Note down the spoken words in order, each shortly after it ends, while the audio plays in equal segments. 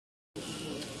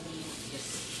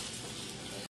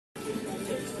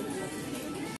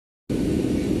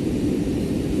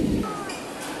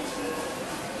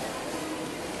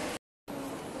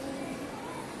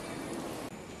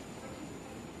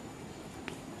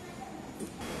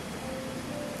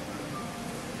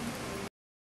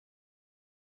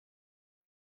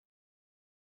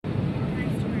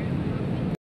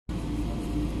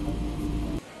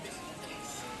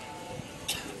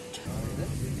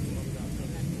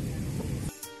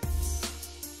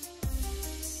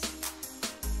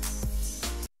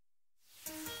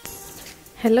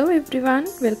Hello everyone,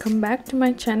 welcome back to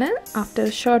my channel after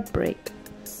a short break.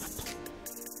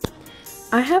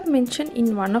 I have mentioned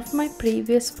in one of my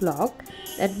previous vlog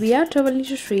that we are traveling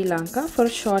to Sri Lanka for a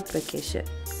short vacation.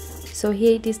 So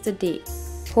here it is the day.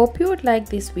 Hope you would like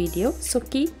this video, so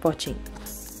keep watching.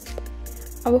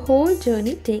 Our whole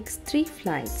journey takes 3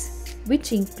 flights,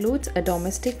 which includes a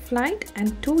domestic flight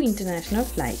and 2 international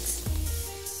flights.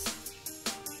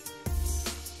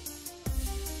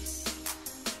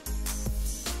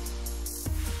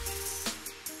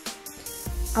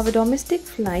 Our domestic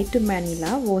flight to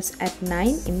Manila was at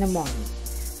 9 in the morning,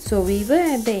 so we were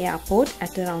at the airport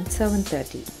at around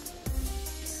 7:30.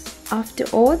 After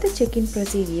all the check-in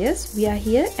procedures, we are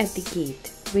here at the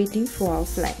gate, waiting for our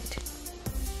flight.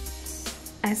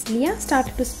 As Leah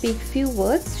started to speak few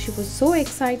words, she was so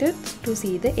excited to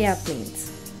see the airplanes.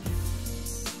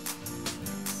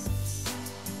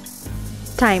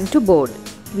 Time to board.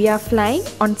 We are flying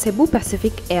on Cebu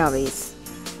Pacific Airways.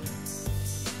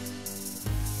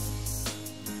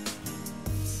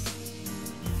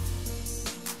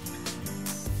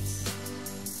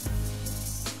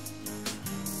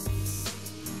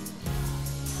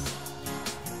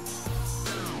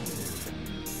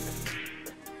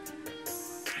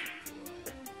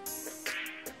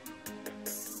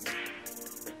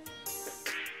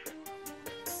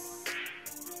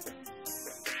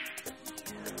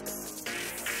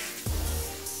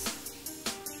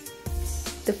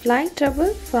 The flight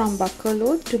travel from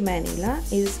Bacolod to Manila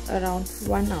is around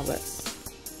 1 hour.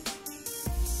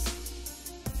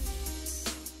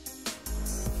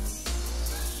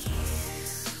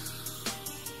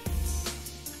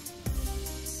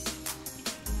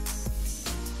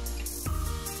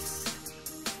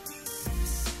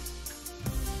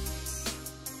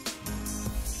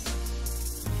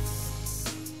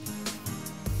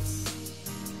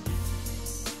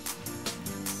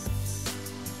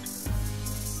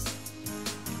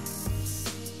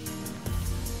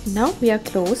 Now we are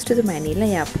close to the Manila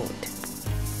airport.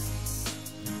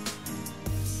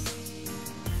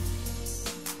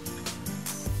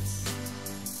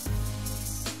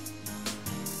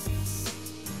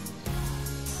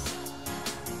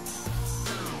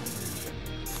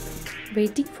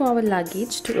 Waiting for our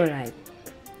luggage to arrive.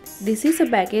 This is a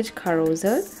baggage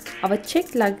carousel. Our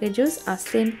checked luggages are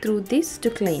sent through this to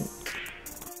claim.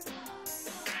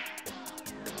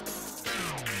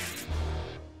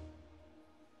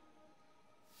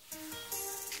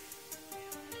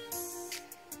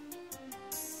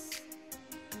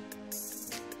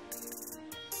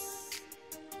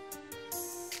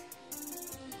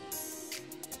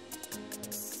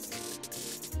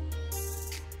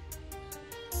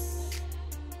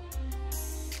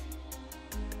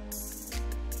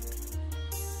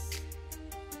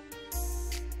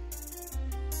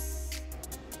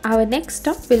 Our next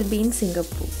stop will be in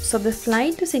Singapore, so the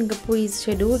flight to Singapore is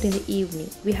scheduled in the evening.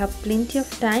 We have plenty of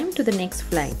time to the next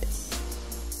flight.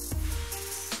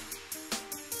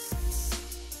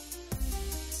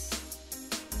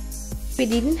 We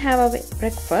didn't have our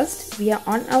breakfast. We are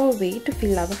on our way to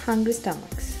fill our hungry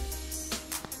stomachs.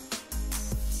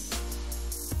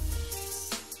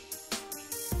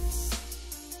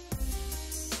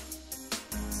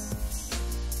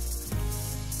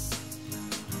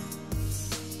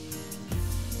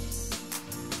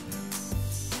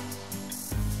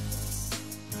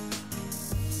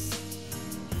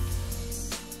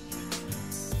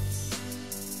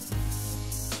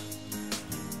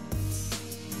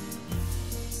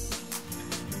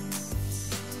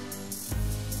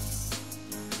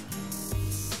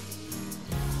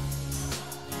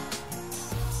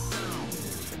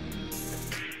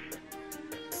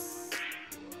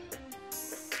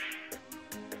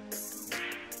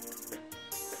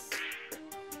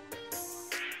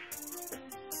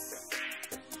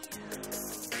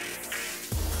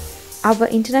 Our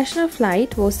international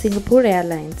flight was Singapore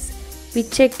Airlines. We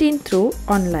checked in through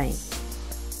online.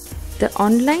 The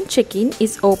online check-in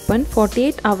is open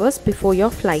 48 hours before your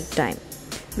flight time.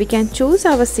 We can choose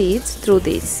our seats through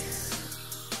this.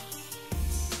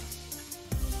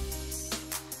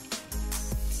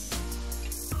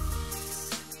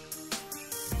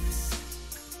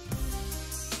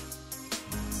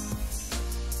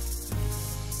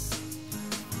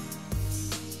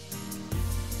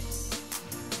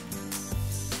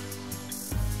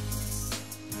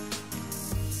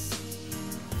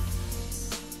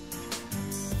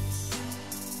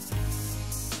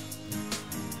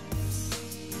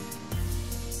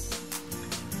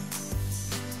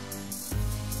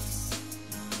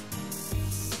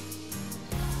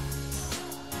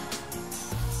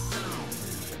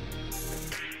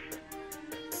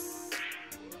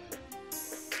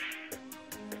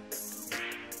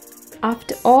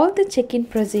 After all the check-in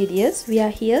procedures, we are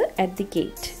here at the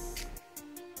gate.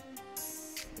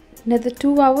 Another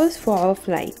 2 hours for our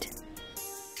flight.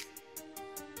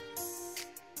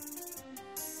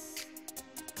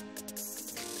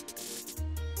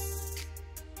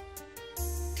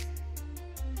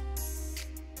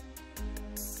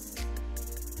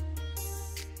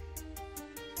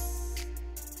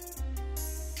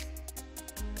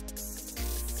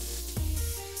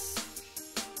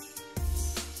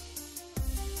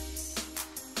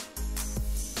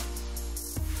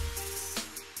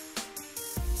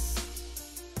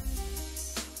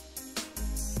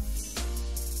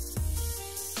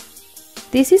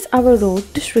 This is our road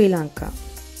to Sri Lanka.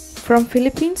 From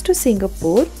Philippines to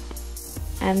Singapore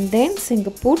and then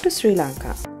Singapore to Sri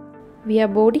Lanka. We are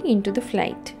boarding into the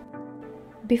flight.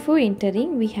 Before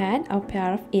entering, we had our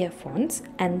pair of earphones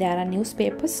and there are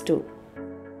newspapers too.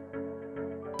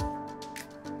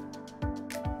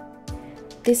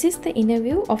 This is the inner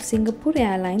view of Singapore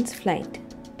Airlines flight.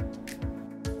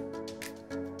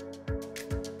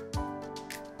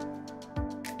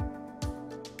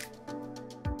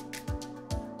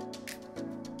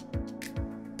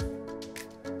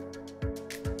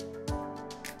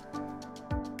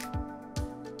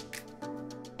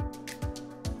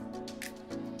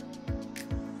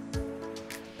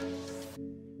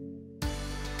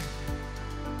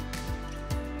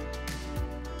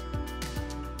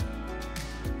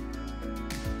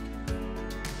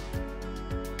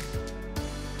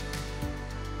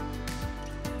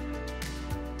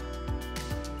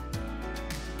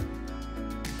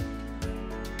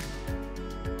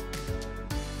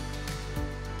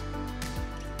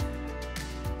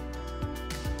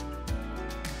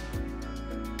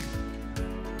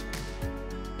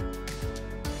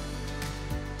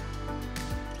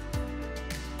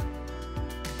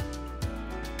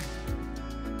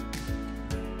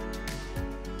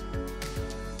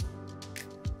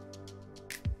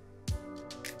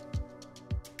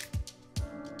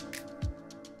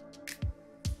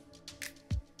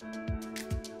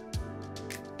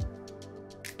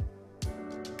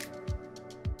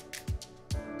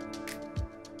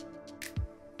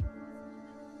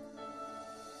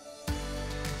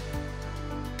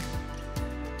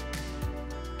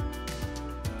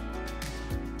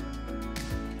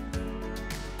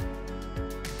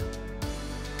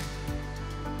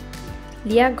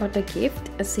 Leah got a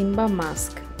gift, a Simba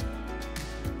mask.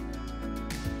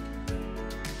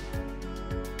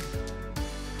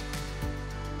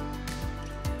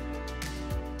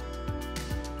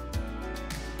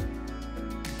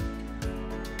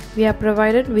 We are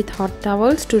provided with hot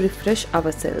towels to refresh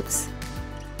ourselves.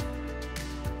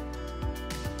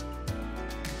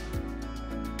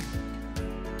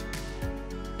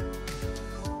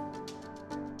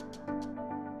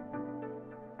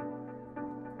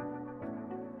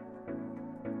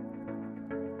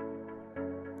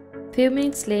 Few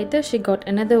minutes later, she got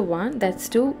another one, that's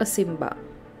too a Simba.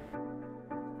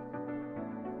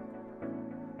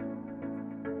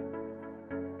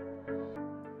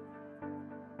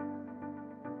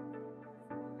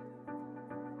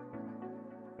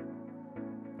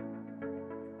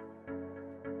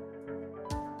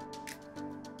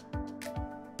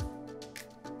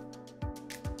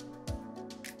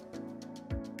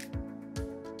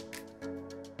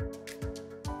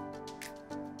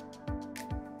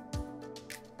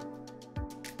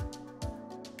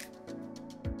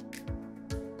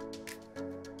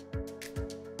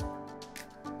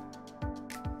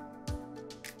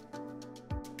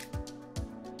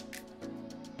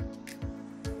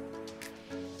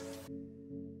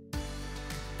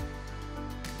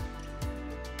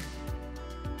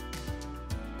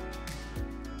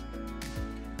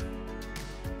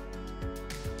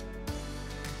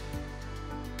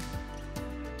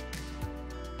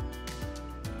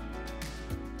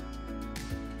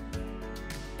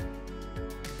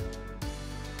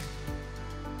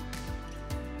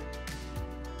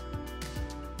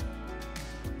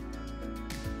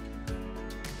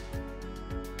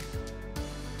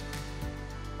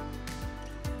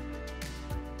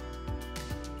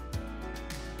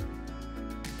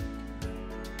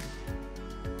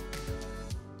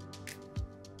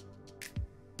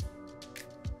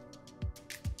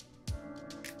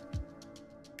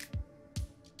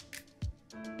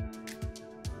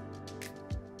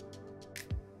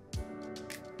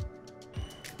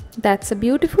 That's a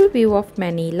beautiful view of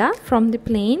Manila from the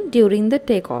plane during the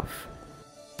takeoff.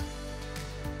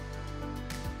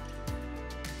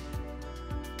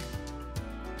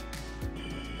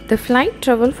 The flight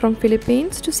travel from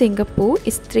Philippines to Singapore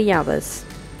is 3 hours.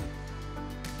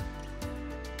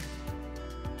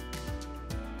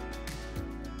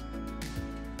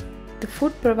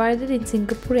 food provided in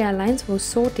Singapore Airlines was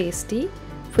so tasty.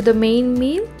 For the main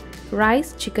meal,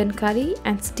 rice, chicken curry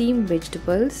and steamed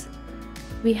vegetables.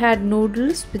 We had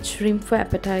noodles with shrimp for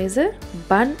appetizer,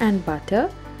 bun and butter,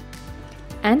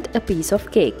 and a piece of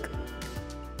cake.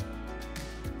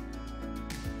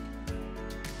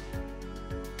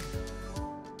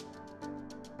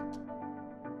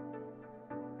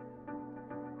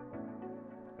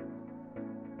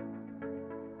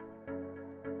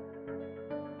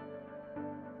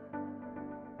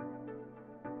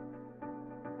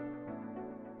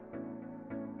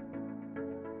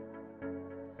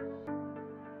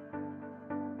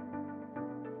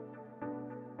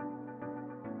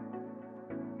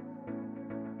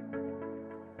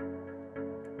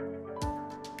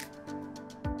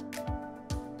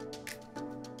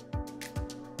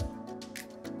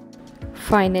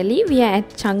 Finally, we are at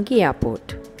Changi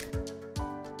Airport.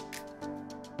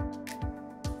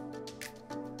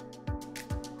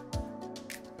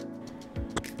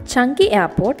 Changi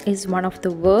Airport is one of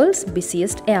the world's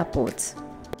busiest airports.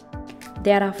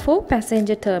 There are 4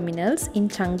 passenger terminals in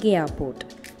Changi Airport,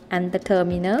 and the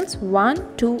terminals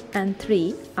 1, 2 and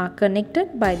 3 are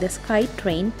connected by the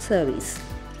SkyTrain service.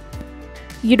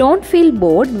 You don't feel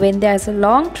bored when there's a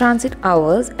long transit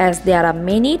hours, as there are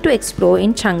many to explore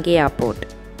in Changi Airport.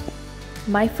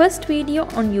 My first video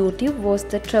on YouTube was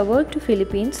the travel to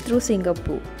Philippines through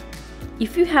Singapore.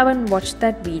 If you haven't watched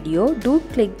that video, do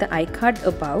click the iCard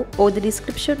above or the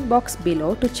description box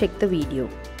below to check the video.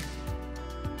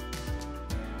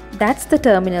 That's the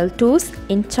Terminal 2's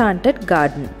Enchanted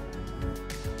Garden.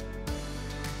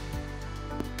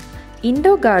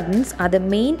 Indoor gardens are the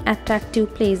main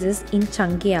attractive places in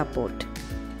Changi Airport.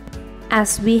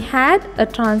 As we had a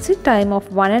transit time of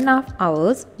 1.5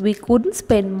 hours, we couldn't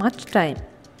spend much time.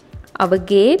 Our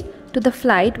gate to the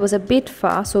flight was a bit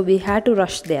far, so we had to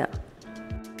rush there.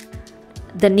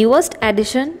 The newest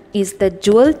addition is the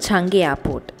Jewel Changi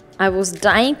Airport. I was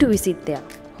dying to visit there,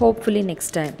 hopefully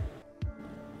next time.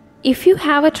 If you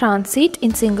have a transit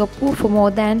in Singapore for more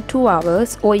than 2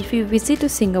 hours, or if you visit to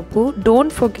Singapore,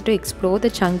 don't forget to explore the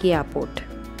Changi Airport.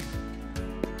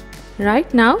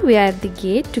 Right now we are at the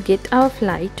gate to get our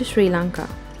flight to Sri Lanka.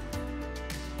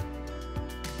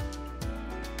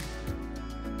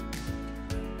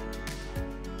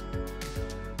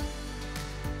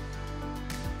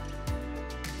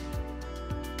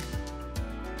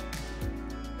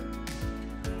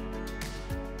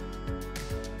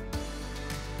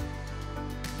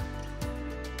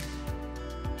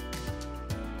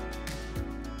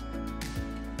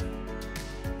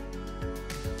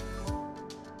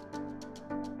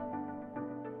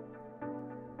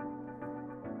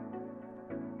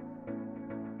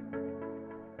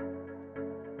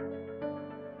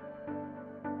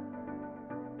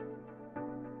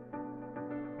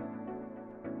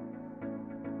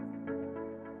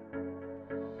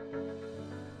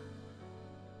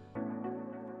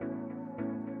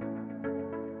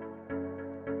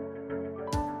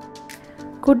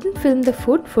 Couldn't film the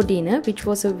food for dinner, which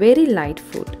was a very light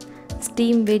food.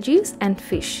 Steamed veggies and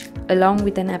fish, along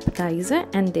with an appetizer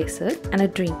and dessert and a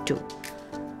drink too.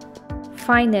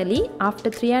 Finally, after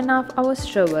 3.5 hours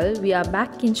travel, we are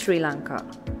back in Sri Lanka.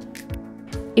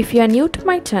 If you are new to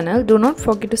my channel, do not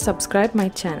forget to subscribe my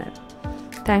channel.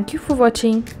 Thank you for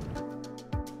watching.